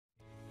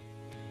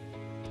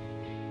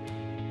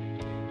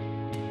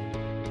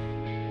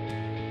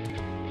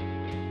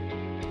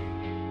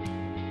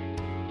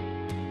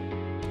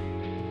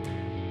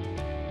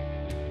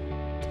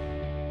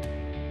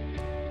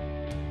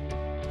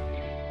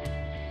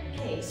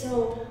Okay,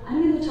 so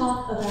I'm going to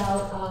talk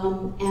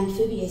about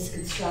amphibious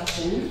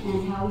construction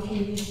and how we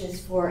can use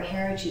this for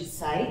heritage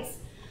sites.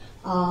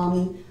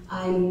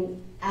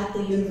 I'm at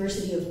the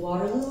University of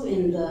Waterloo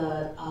in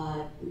the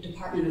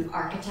Department of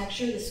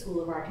Architecture, the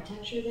School of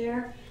Architecture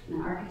there. I'm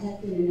an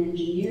architect and an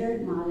engineer,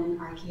 not an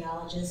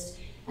archaeologist.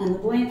 And the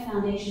Buoyant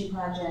Foundation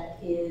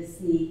Project is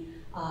the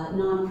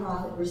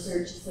nonprofit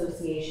research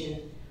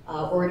association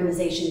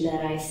organization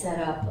that I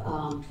set up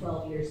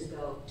 12 years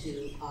ago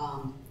to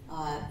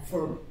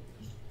for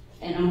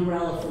an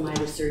umbrella for my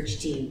research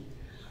team.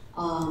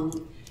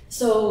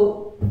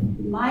 So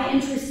my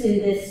interest in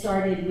this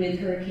started with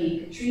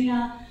Hurricane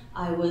Katrina.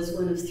 I was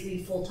one of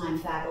 3 full-time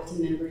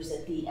faculty members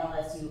at the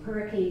LSU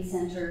Hurricane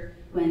Center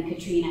when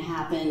Katrina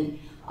happened.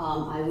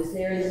 I was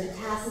there in the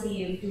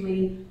capacity of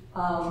doing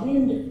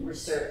wind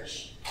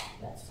research.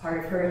 That's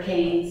part of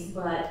hurricanes,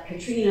 but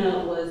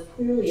Katrina was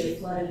clearly a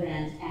flood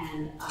event,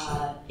 and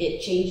it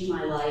changed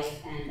my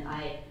life, and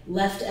I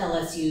left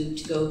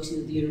LSU to go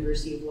to the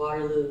University of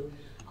Waterloo,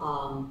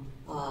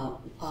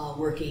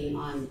 working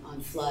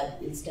on flood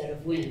instead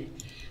of wind.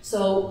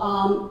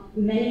 So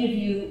many of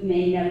you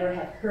may never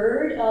have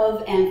heard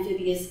of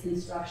amphibious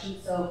construction,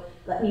 so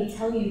let me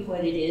tell you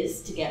what it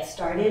is to get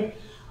started.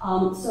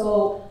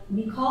 So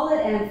we call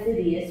it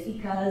amphibious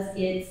because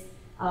it's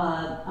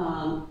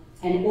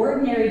an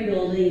ordinary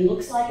building,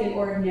 looks like an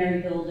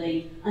ordinary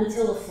building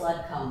until a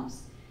flood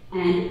comes.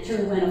 And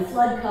when a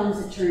flood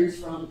comes, it turns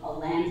from a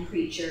land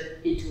creature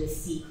into a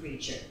sea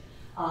creature.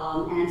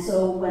 And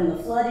so when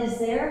the flood is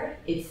there,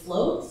 it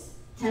floats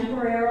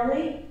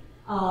temporarily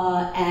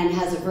and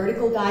has a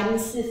vertical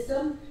guidance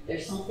system.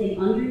 There's something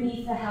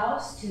underneath the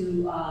house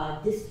to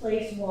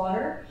displace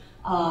water.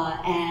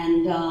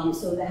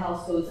 So the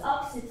house goes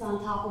up, sits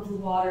on top of the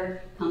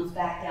water, comes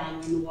back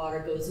down when the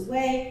water goes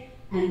away,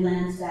 and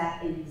lands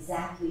back in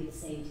exactly the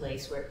same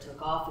place where it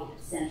took off. We have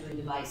centering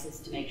devices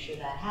to make sure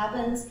that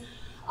happens.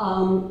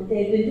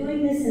 They've been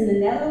doing this in the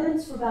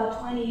Netherlands for about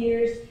 20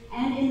 years,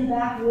 and in the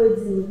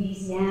backwoods in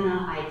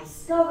Louisiana, I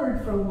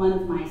discovered from one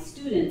of my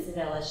students at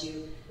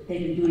LSU that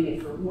they've been doing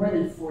it for more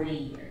than 40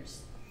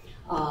 years.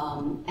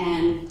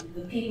 And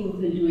the people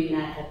who've been doing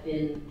that have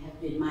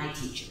been my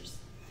teachers.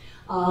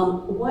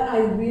 What I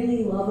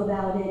really love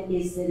about it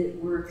is that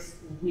it works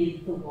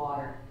with the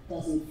water.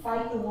 Doesn't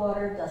fight the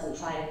water, doesn't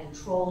try to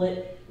control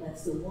it,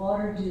 lets the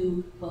water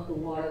do what the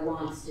water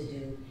wants to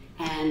do.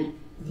 And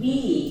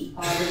we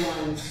are the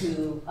ones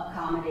who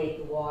accommodate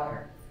the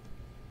water.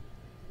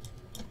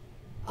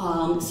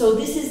 So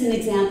this is an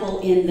example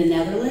in the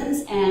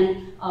Netherlands,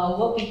 and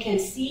what we can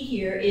see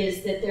here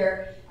is that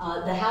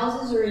the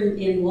houses are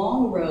in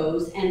long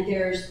rows, and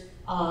there's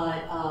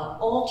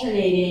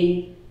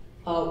alternating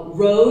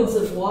roads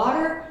of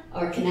water,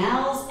 or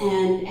canals,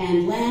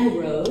 and land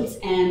roads.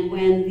 And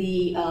when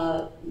the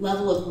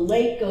level of the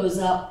lake goes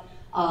up,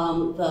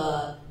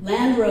 the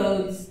land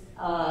roads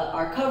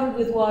are covered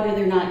with water,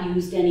 they're not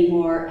used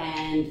anymore,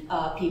 and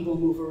people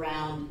move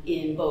around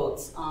in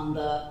boats on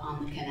the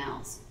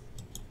canals.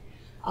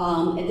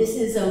 And this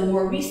is a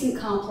more recent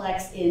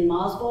complex in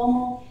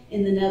Maasbommel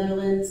in the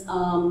Netherlands,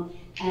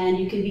 and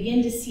you can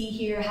begin to see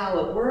here how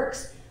it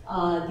works.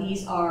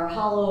 These are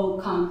hollow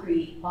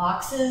concrete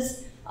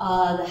boxes.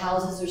 The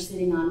houses are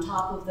sitting on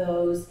top of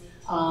those.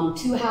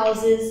 2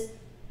 houses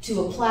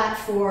to a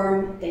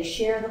platform. They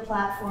share the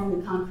platform,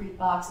 the concrete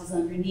boxes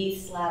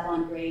underneath, slab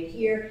on grade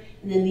here.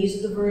 And then these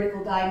are the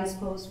vertical guidance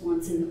posts,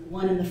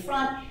 one in the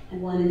front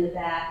and one in the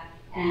back.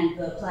 And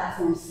the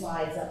platform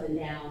slides up and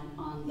down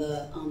on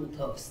the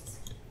posts.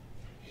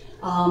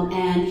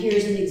 And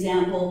here's an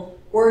example,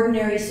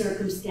 ordinary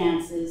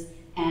circumstances.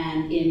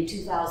 And in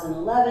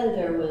 2011,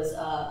 there was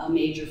a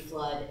major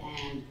flood,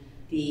 and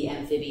the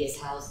amphibious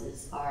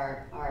houses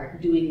are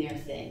doing their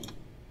thing.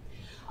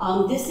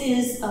 This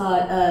is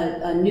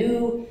a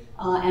new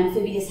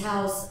amphibious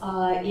house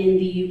in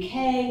the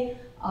UK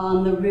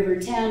on the River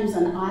Thames,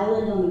 an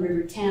island on the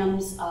River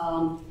Thames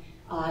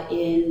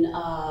in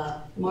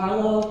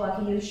Marlow,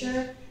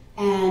 Buckinghamshire,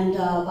 and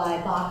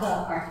by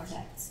Baca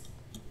Architects.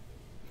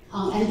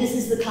 And this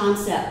is the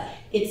concept.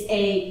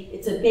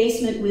 It's a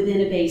basement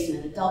within a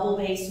basement, a double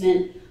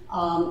basement,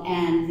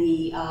 and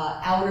the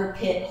outer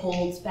pit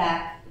holds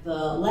back the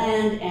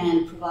land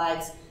and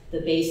provides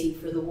the basin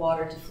for the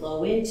water to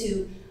flow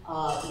into,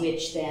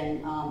 which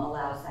then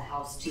allows the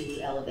house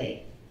to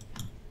elevate.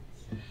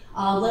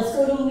 Let's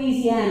go to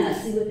Louisiana,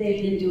 see what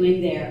they've been doing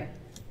there.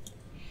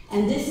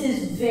 And this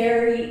is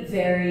very,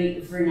 very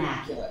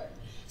vernacular.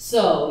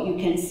 So you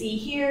can see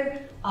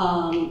here,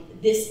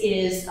 this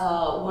is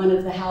one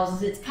of the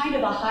houses. It's kind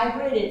of a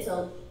hybrid. It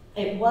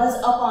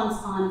was up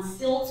on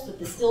stilts, but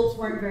the stilts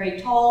weren't very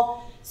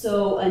tall.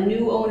 So a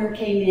new owner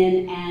came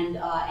in and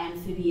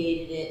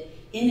amphibiated it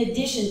in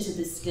addition to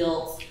the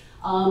stilts.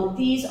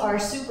 These are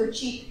super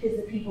cheap because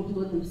the people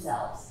do it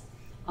themselves.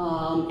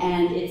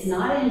 And it's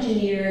not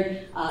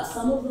engineered.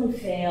 Some of them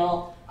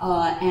fail,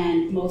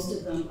 and most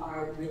of them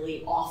are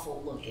really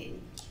awful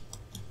looking.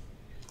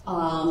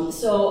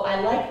 So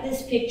I like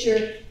this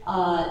picture,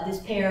 this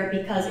pair,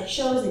 because it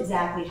shows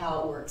exactly how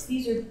it works.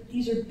 These are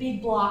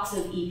big blocks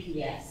of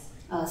EPS,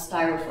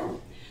 styrofoam,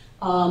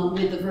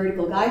 with the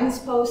vertical guidance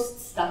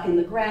posts stuck in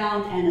the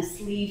ground and a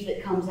sleeve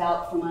that comes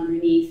out from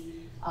underneath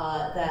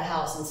the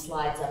house and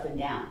slides up and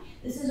down.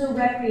 This is a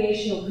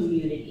recreational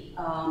community,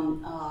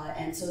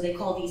 and so they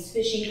call these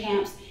fishing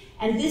camps.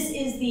 And this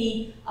is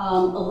the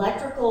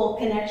electrical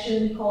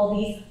connection. We call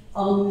these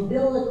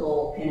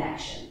umbilical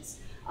connections.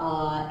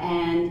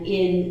 And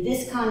in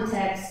this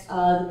context,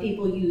 the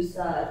people use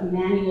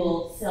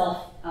manual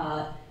self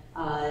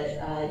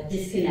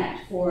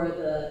disconnect for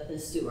the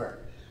sewer.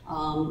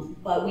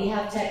 But we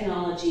have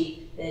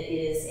technology that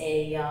is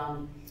a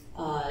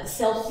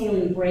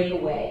self-sealing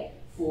breakaway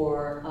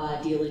for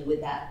dealing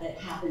with that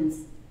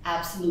happens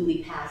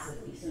absolutely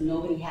passively. So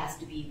nobody has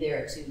to be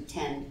there to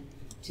tend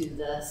to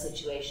the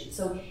situation.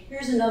 So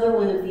here's another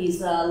one of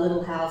these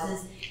little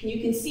houses. And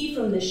you can see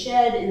from the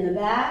shed in the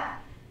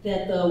back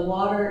that the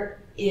water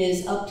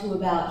is up to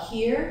about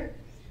here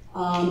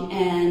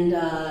and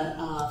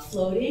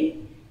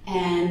floating.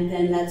 And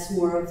then that's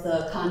more of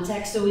the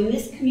context. So in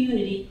this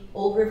community,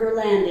 Old River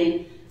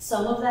Landing,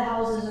 some of the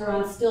houses are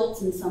on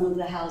stilts and some of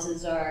the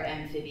houses are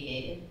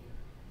amphibiated.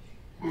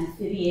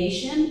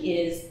 Amphibiation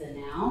is the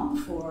noun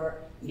for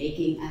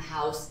making a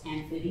house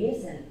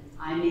amphibious, and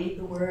I made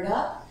the word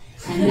up.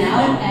 And now,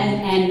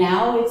 and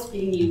now it's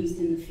being used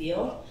in the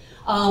field.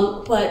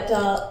 Oh,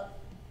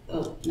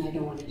 and I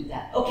don't want to do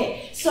that.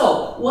 Okay,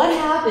 so what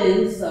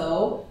happens,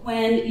 though,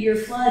 when your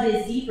flood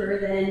is deeper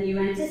than you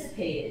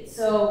anticipated?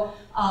 So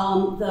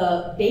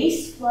the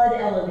base flood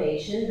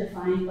elevation,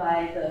 defined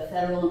by the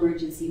Federal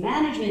Emergency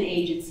Management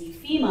Agency,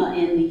 FEMA,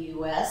 in the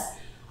U.S.,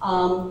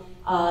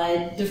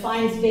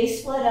 defines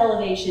base flood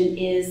elevation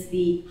is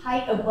the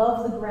height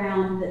above the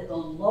ground that the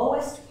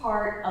lowest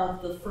part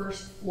of the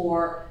first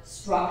floor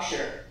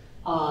structure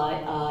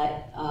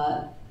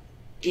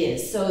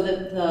is. So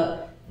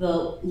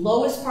the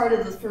lowest part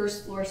of the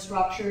first floor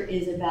structure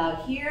is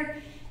about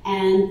here,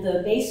 and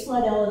the base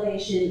flood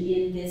elevation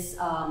in this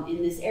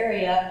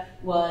area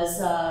was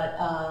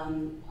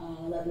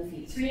 11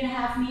 feet,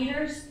 3.5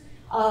 meters,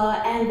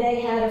 and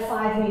they had a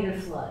 5-meter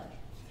flood.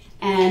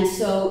 And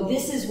so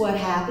this is what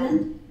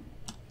happened.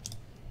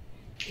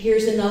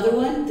 Here's another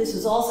one. This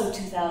was also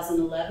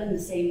 2011, the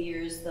same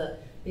year as the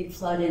big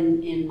flood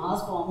in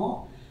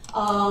Masbommel.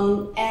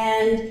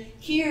 And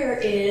here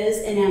is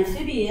an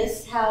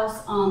amphibious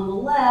house on the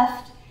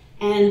left,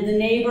 and the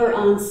neighbor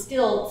on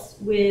stilts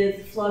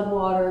with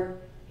floodwater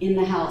in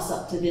the house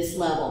up to this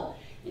level.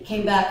 I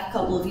came back a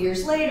couple of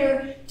years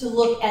later to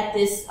look at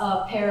this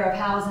pair of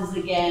houses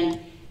again,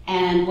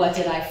 and what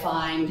did I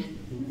find?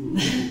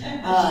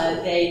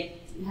 They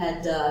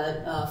had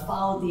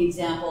followed the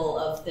example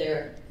of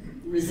their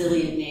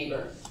resilient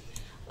neighbor.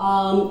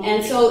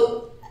 And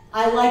so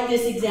I like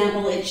this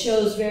example. It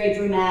shows very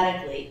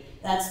dramatically.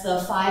 That's the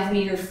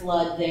 5-meter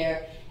flood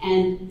there.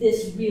 And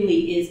this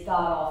really is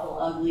god-awful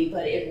ugly,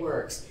 but it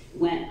works. It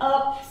went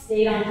up,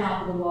 stayed on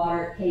top of the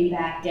water, came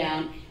back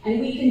down.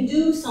 And we can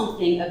do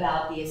something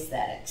about the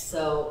aesthetics.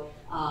 So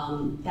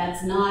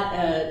that's not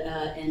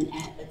a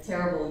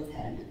terrible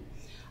impediment.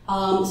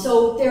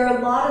 So there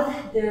are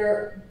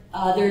there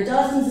are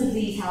dozens of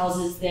these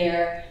houses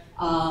there.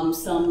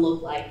 Some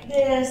look like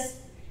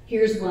this.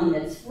 Here's one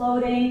that's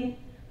floating.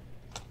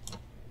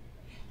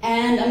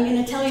 And I'm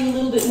going to tell you a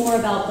little bit more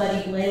about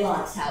Buddy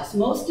Blaylock's house.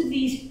 Most of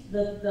these,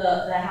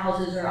 the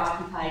houses are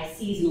occupied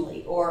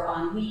seasonally or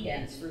on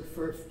weekends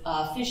for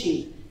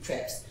fishing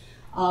trips.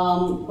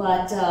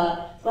 But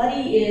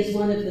Buddy is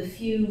one of the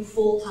few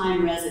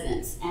full-time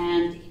residents,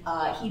 and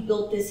he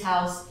built this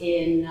house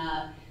in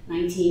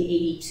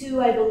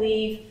 1982, I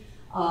believe.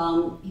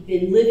 He'd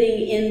been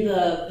living in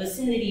the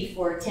vicinity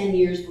for 10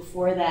 years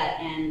before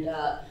that, and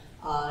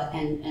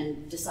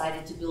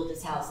decided to build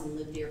his house and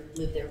live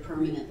there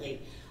permanently.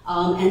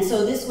 And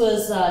so this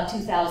was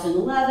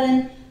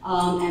 2011,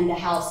 and the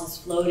house is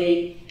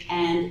floating.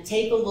 And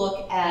take a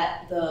look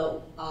at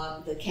the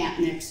camp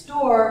next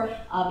door,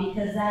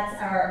 because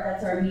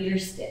that's our meter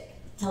stick.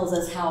 It tells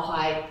us how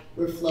high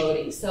we're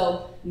floating.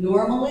 So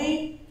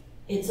normally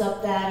it's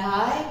up that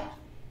high.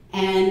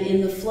 And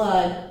in the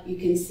flood, you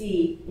can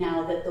see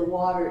now that the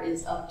water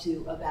is up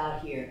to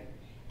about here.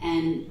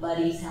 And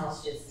Buddy's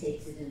house just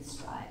takes it in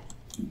stride.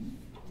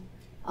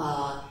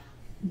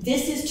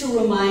 This is to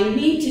remind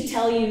me to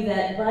tell you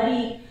that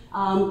Buddy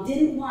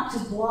didn't want to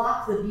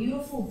block the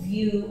beautiful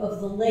view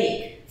of the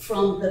lake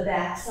from the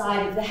back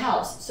side of the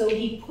house. So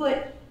he put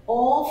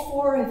all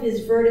 4 of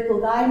his vertical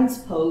guidance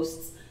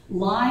posts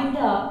lined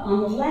up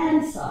on the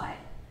land side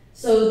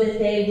so that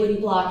they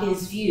wouldn't block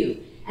his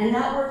view. And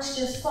that works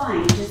just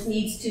fine. He just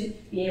needs to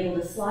be able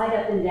to slide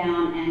up and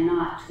down and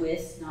not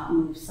twist, not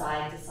move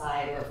side to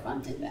side or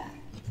front and back.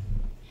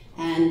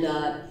 And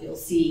you'll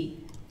see,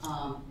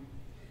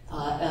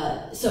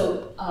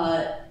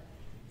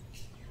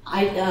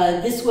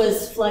 this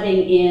was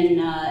flooding in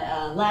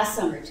last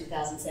summer,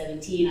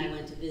 2017. I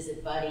went to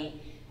visit Buddy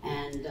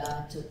and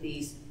took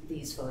these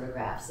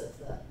photographs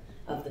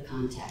of the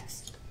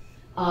context.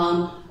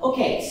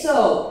 Okay,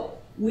 so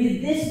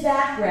with this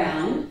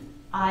background,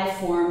 I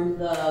formed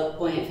the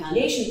Buoyant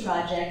Foundation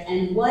Project,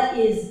 and what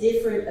is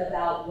different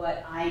about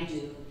what I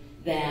do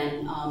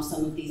than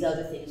some of these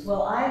other things?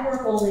 Well, I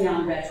work only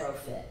on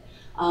retrofit,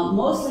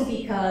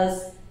 mostly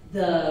because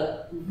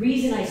the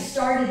reason I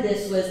started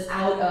this was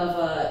out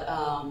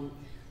of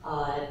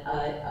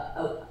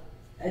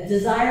a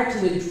desire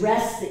to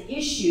address the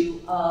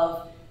issue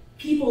of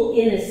people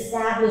in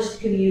established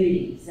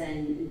communities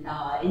and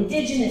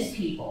indigenous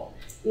people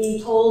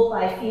being told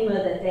by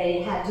FEMA that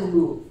they had to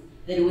move,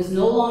 that it was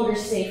no longer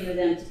safe for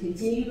them to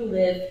continue to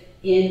live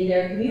in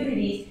their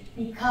communities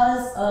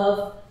because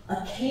of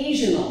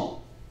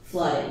occasional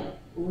flooding,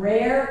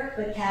 rare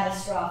but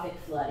catastrophic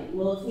flooding.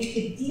 Well, if we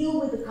could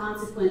deal with the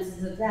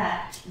consequences of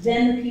that,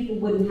 then the people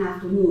wouldn't have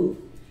to move,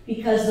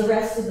 because the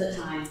rest of the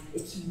time,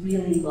 it's a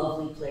really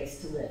lovely place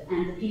to live.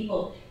 And the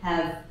people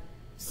have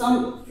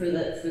some, for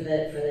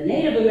the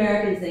Native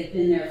Americans, they've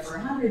been there for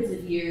hundreds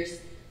of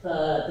years.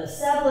 The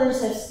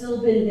settlers have still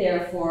been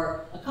there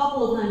for a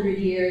couple of hundred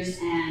years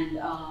and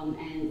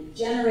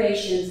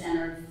generations, and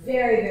are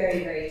very,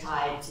 very, very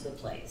tied to the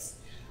place.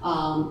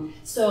 I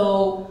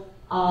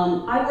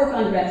work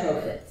on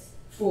retrofits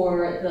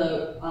for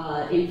the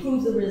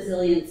improve the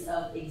resilience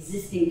of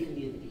existing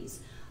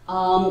communities.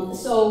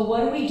 So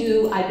what do we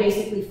do? I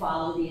basically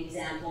follow the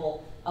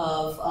example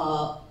of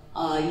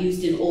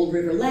used in Old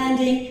River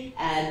Landing,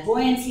 add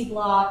buoyancy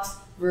blocks,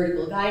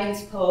 vertical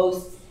guidance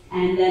posts,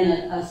 and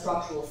then a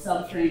structural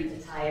subframe to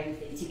tie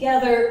everything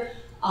together.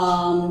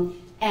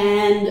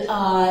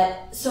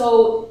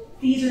 So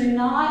these are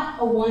not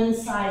a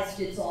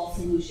one-size-fits-all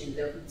solution.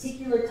 There are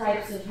particular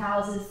types of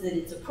houses that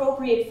it's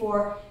appropriate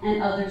for,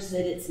 and others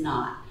that it's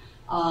not.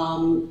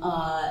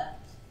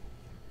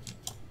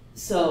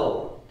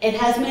 So it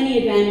has many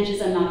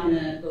advantages. I'm not going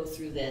to go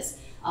through this,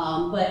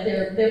 but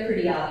they're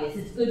pretty obvious.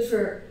 It's good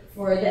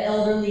for the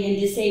elderly and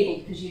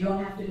disabled because you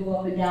don't have to go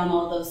up and down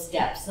all those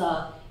steps.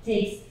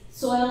 Takes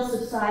soil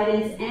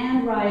subsidence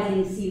and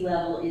rising sea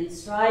level in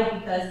stride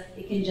because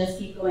it can just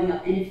keep going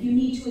up. And if you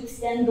need to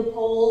extend the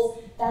poles,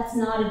 that's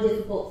not a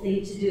difficult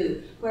thing to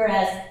do.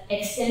 Whereas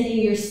extending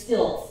your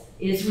stilts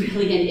is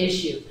really an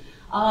issue.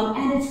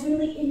 And it's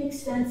really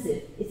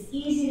inexpensive. It's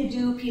easy to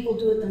do, people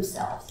do it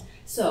themselves.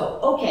 So,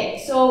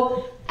 okay,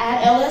 so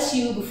at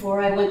LSU,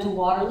 before I went to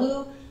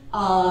Waterloo,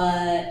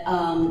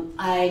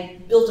 I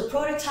built a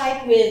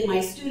prototype with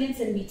my students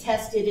and we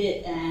tested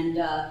it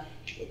and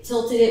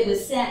tilted it with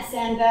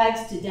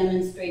sandbags to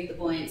demonstrate the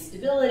buoyant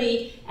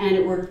stability, and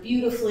it worked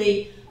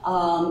beautifully.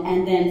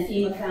 And then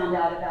FEMA found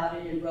out about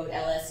it and wrote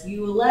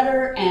LSU a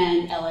letter,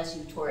 and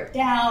LSU tore it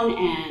down,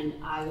 and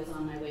I was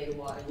on my way to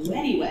Waterloo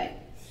anyway.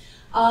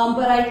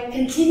 But I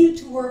continued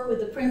to work with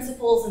the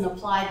principals and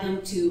applied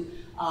them to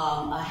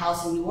a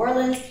house in New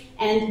Orleans.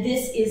 And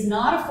this is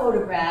not a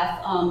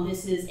photograph.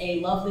 This is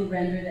a lovely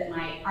render that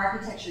my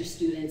architecture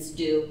students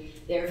do.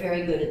 They're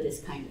very good at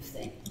this kind of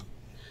thing.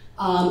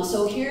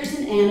 So here's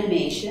an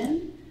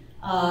animation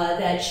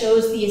that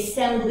shows the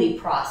assembly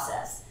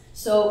process.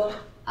 So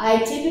I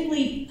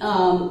typically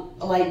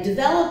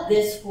develop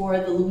this for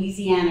the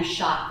Louisiana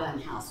shotgun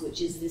house,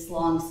 which is this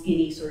long,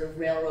 skinny sort of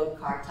railroad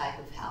car type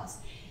of house.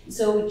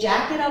 So we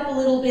jack it up a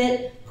little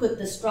bit, put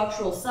the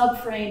structural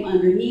subframe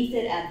underneath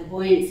it, add the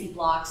buoyancy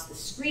blocks. The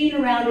screen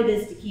around it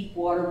is to keep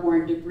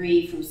waterborne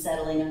debris from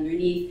settling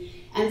underneath.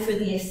 And for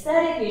the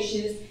aesthetic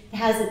issues, it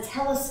has a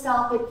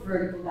telescopic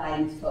vertical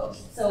guidance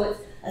post. So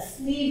it's a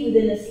sleeve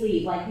within a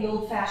sleeve, like the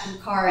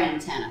old-fashioned car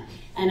antenna.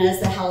 And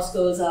as the house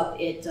goes up,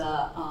 it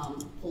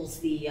pulls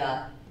the,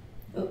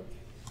 what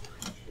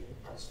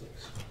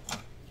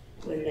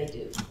did I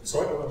do?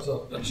 Sorry, let's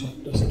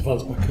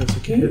advance my cursor.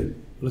 Okay.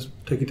 Let's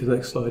take it to the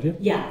next slide, yeah?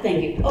 Yeah,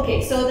 thank you.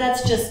 Okay, so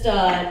that's just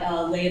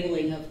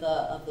labeling of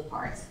the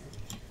parts.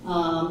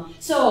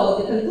 So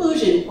the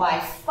conclusion,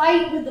 why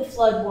fight with the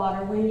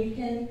floodwater when you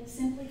can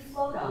simply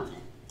float on it?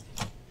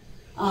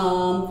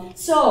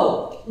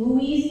 So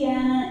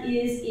Louisiana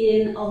is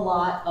in a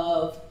lot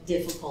of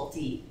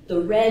difficulty.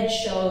 The red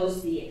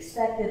shows the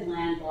expected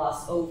land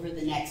loss over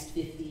the next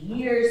 50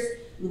 years.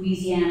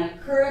 Louisiana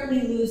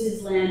currently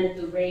loses land at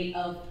the rate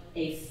of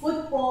a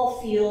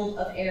football field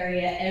of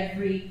area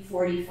every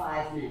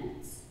 45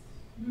 minutes.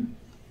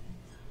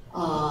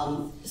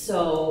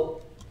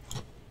 So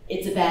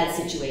it's a bad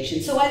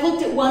situation. So I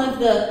looked at one of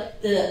the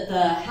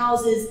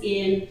houses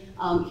in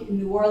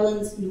New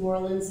Orleans. New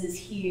Orleans is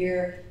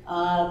here,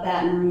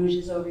 Baton Rouge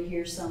is over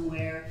here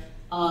somewhere.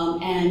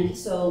 And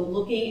so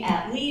looking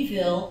at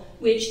Leeville,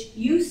 which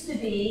used to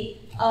be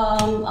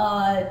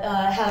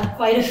have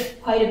quite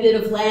a bit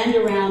of land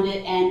around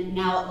it, and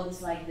now it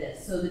looks like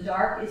this. So the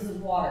dark is the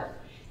water,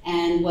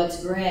 and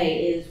what's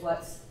gray is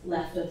what's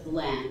left of the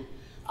land.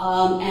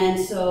 And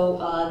so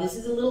this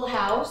is a little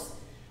house,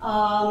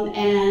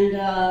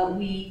 and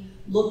we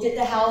looked at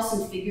the house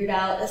and figured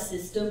out a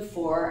system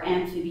for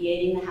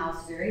amphibiating the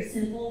house. Very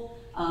simple,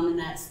 and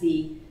that's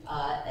the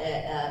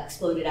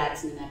exploded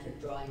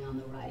axonometric drawing on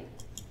the right.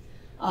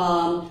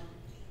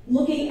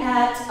 Looking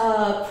at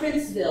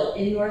Princeville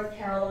in North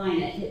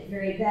Carolina, hit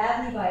very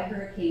badly by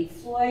Hurricane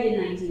Floyd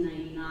in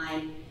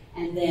 1999,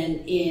 and then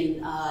in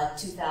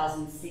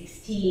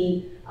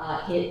 2016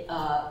 hit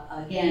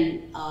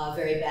again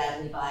very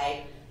badly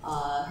by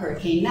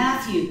Hurricane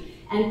Matthew.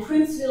 And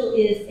Princeville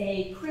is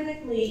a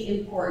critically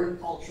important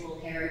cultural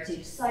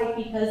heritage site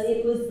because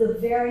it was the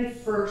very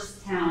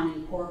first town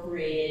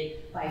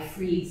incorporated by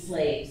freed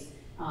slaves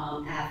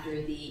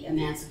after the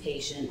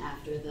emancipation,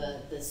 after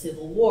the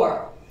Civil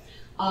War.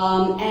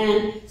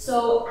 And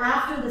so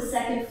after the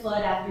second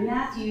flood, after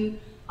Matthew,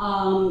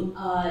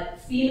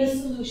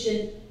 FEMA's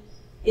solution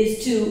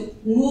is to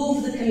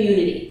move the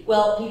community.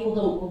 Well, people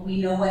don't,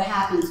 we know what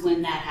happens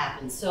when that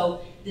happens.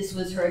 So this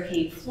was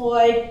Hurricane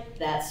Floyd,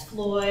 that's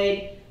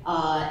Floyd,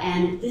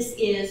 and this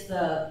is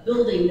the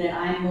building that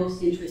I'm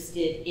most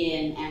interested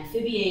in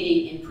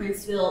amphibiating in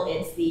Princeville.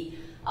 It's the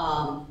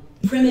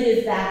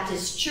Primitive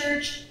Baptist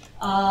Church,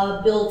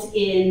 built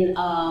in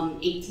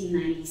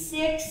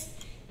 1896.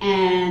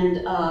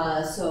 And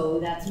so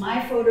that's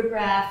my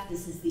photograph.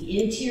 This is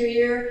the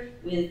interior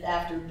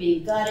after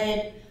being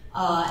gutted.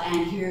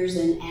 And here's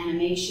an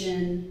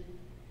animation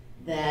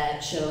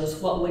that shows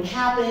what would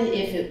happen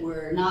if it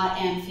were not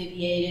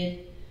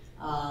amphibiated,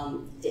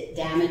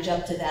 damage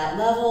up to that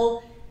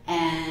level.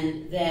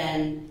 And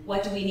then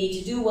what do we need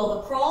to do? Well,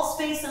 the crawl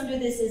space under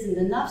this isn't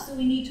enough, so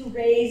we need to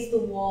raise the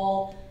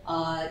wall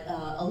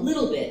a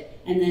little bit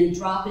and then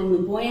drop in the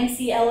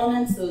buoyancy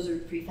elements. Those are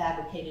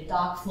prefabricated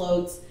dock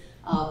floats.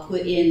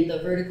 Put in the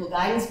vertical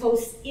guidance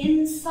posts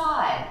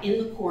inside in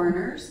the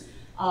corners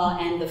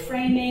and the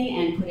framing,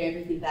 and put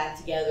everything back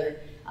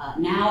together.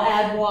 Now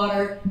add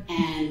water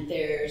and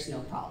there's no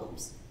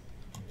problems.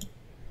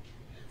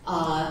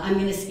 I'm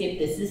going to skip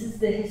this. This is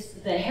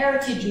the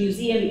Heritage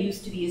Museum. It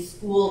used to be a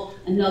school,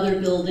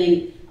 another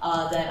building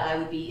that I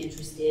would be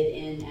interested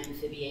in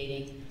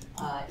amphibiating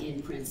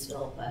in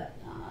Princeville. But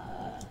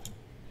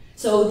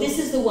so this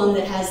is the one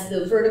that has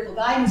the vertical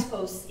guidance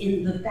posts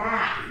in the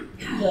back,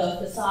 the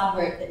facade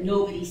work that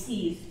nobody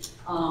sees,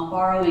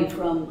 borrowing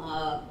from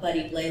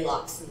Buddy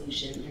Blaylock's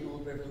solution in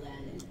Old River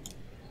Landing.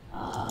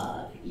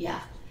 Yeah.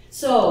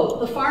 So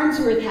the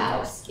Farnsworth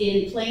House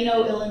in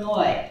Plano,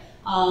 Illinois,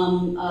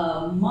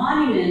 a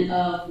monument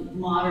of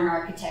modern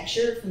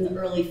architecture from the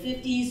early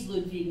 50s.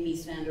 Ludwig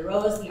Mies van der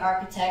Rohe is the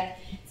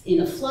architect. It's in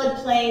a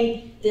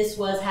floodplain. This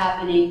was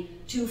happening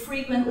too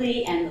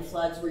frequently, and the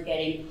floods were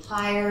getting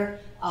higher.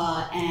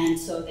 And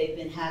so they've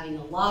been having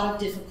a lot of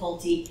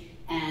difficulty,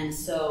 and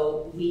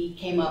so we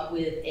came up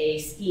with a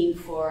scheme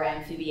for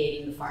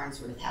amphibiating the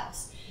Farnsworth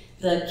House.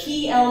 The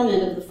key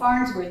element of the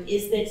Farnsworth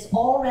is that it's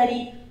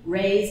already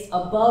raised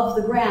above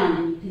the ground,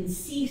 and you can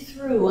see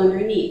through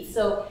underneath.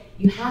 So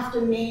you have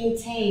to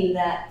maintain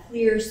that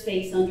clear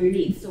space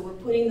underneath. So we're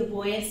putting the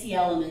buoyancy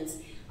elements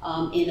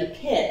in a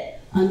pit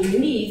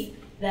underneath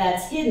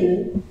that's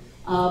hidden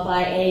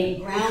by a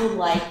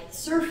ground-like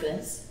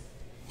surface.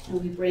 And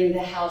we bring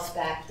the house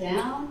back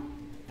down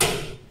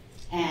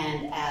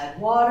and add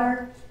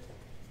water.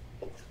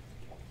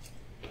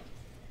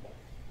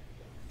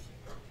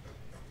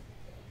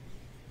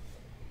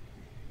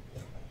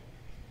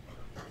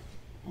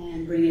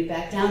 And bring it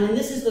back down. And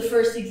this is the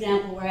first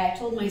example where I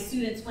told my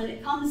students, when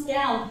it comes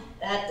down,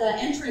 that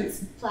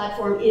entrance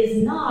platform is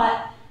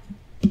not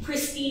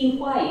pristine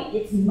white,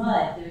 it's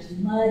mud. There's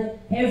mud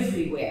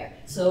everywhere.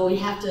 So we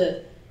have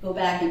to go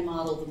back and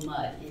model the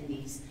mud in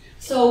these.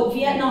 So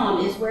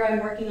Vietnam is where I'm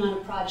working on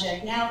a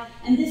project now,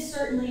 and this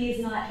certainly is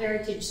not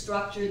heritage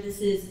structure.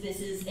 This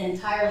is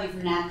entirely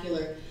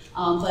vernacular,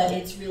 but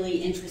it's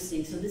really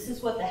interesting. So this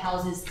is what the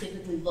houses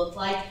typically look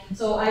like.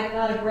 So I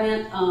got a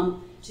grant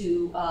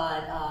to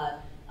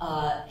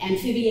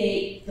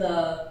amphibiate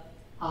the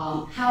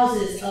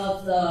houses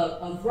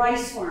of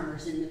rice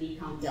farmers in the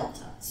Mekong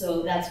Delta.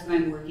 So that's what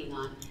I'm working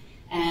on.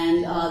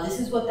 And this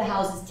is what the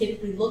houses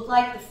typically look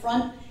like. The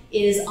front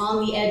is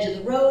on the edge of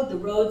the road. The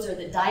roads are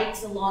the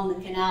dikes along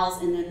the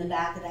canals, and then the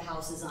back of the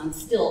house is on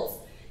stilts.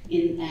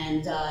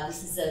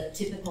 This is a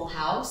typical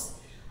house.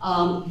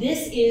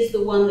 This is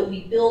the one that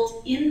we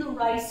built in the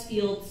rice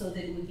field so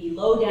that it would be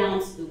low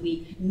down, so that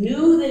we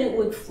knew that it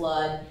would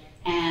flood,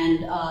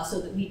 and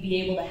so that we'd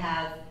be able to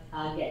have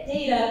get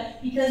data,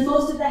 because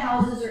most of the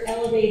houses are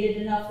elevated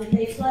enough that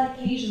they flood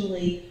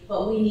occasionally,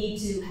 but we need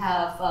to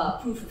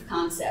have proof of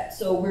concept.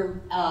 So we're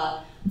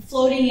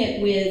floating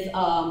it with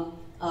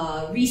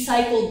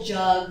recycled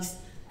jugs,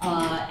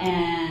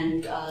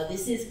 and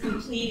this is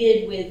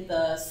completed with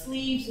the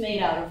sleeves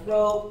made out of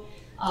rope.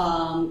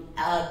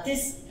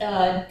 This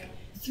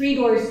 3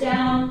 doors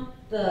down,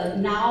 the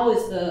Now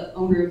is the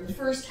owner of the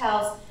first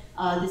house.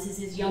 This is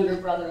his younger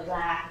brother,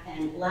 Lack,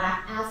 and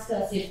Lack asked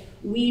us if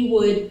we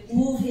would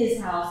move his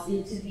house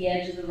into the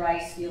edge of the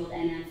rice field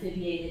and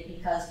amphibiate it,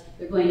 because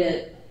they're going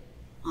to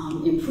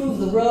improve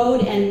the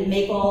road and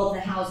make all of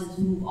the houses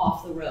move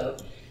off the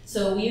road.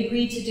 So we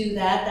agreed to do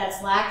that.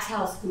 That's Lack's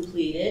house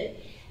completed.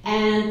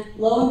 And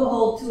lo and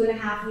behold,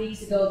 2.5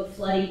 weeks ago, the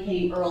flooding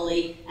came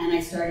early, and I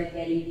started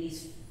getting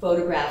these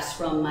photographs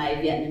from my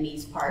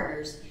Vietnamese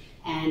partners.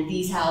 And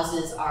these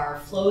houses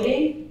are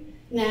floating.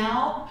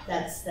 now.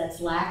 That's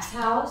Lack's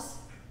house.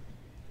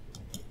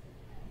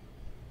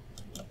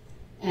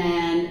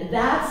 And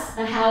that's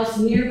a house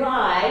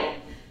nearby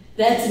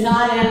that's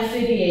not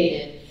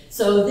amphibiated.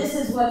 So this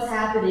is what's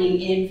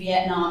happening in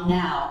Vietnam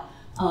now.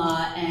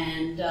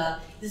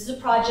 This is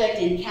a project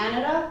in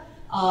Canada,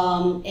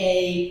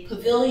 a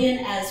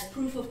pavilion as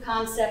proof of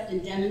concept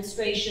and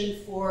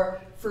demonstration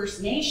for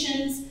First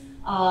Nations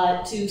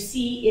to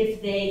see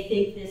if they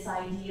think this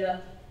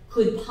idea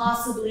could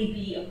possibly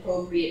be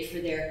appropriate for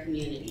their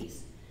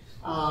communities.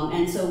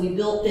 And so we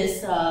built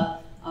this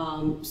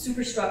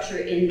superstructure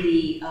in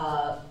the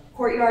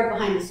courtyard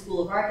behind the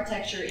School of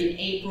Architecture in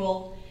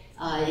April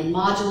in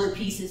modular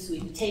pieces, so we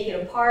can take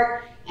it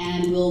apart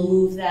and we'll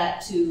move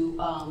that to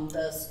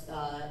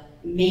the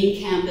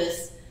main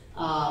campus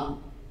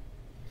to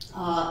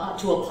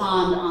a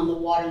pond on the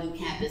Waterloo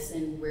campus,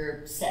 and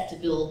we're set to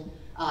build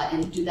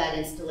and do that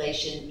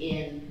installation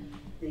in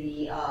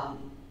the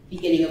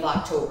beginning of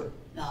October,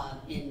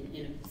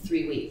 in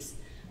 3 weeks.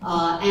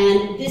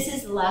 And this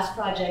is the last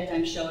project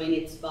I'm showing.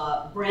 It's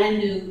brand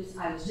new.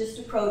 I was just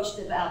approached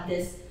about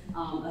this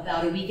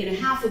about a week and a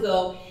half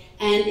ago,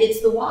 and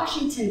it's the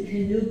Washington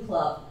Canoe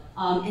Club.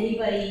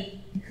 Anybody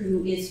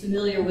who is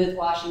familiar with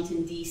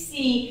Washington,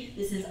 D.C.,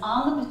 this is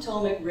on the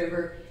Potomac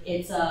River.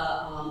 It's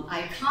an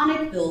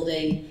iconic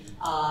building.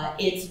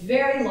 It's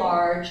very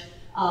large,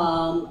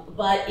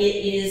 but it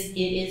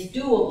is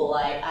doable,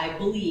 I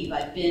believe.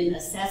 I've been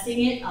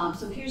assessing it.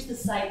 So here's the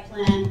site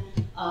plan.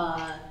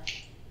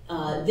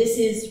 This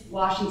is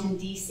Washington,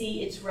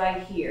 D.C. It's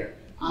right here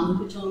on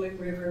the Potomac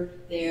River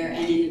there,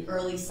 and in an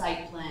early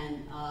site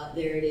plan,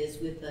 there it is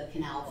with the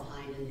canal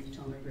behind and the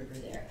Potomac River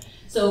there.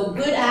 So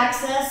good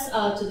access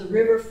to the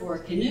river for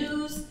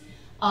canoes,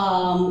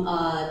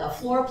 a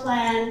floor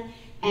plan,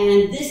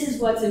 and this is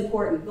what's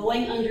important,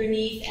 going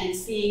underneath and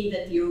seeing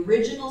that the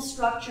original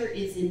structure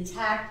is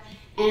intact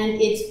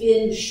and it's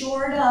been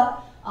shored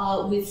up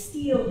with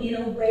steel in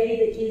a way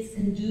that is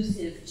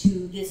conducive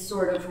to this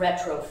sort of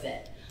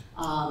retrofit.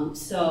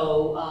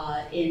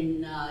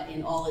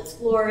 In all its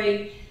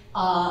glory,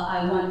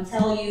 I want to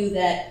tell you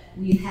that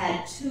we've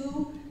had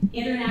 2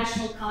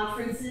 international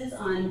conferences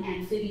on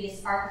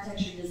amphibious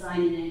architecture,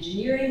 design, and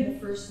engineering. The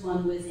first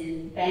one was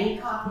in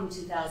Bangkok in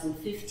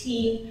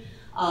 2015.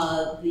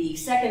 The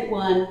second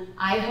one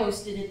I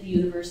hosted at the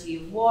University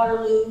of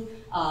Waterloo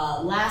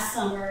last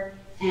summer.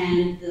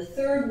 And the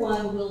third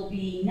one will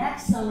be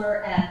next summer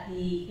at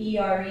the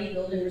BRE,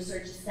 Building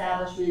Research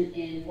Establishment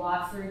in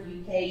Watford,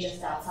 UK,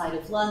 just outside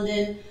of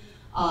London.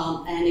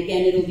 And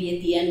again, it'll be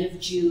at the end of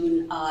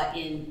June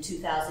in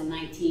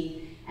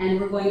 2019. And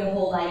we're going to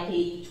hold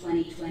IKE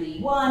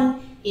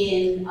 2021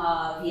 in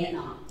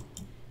Vietnam.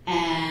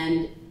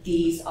 And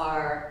these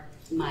are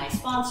my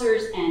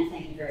sponsors, and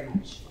thank you very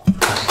much.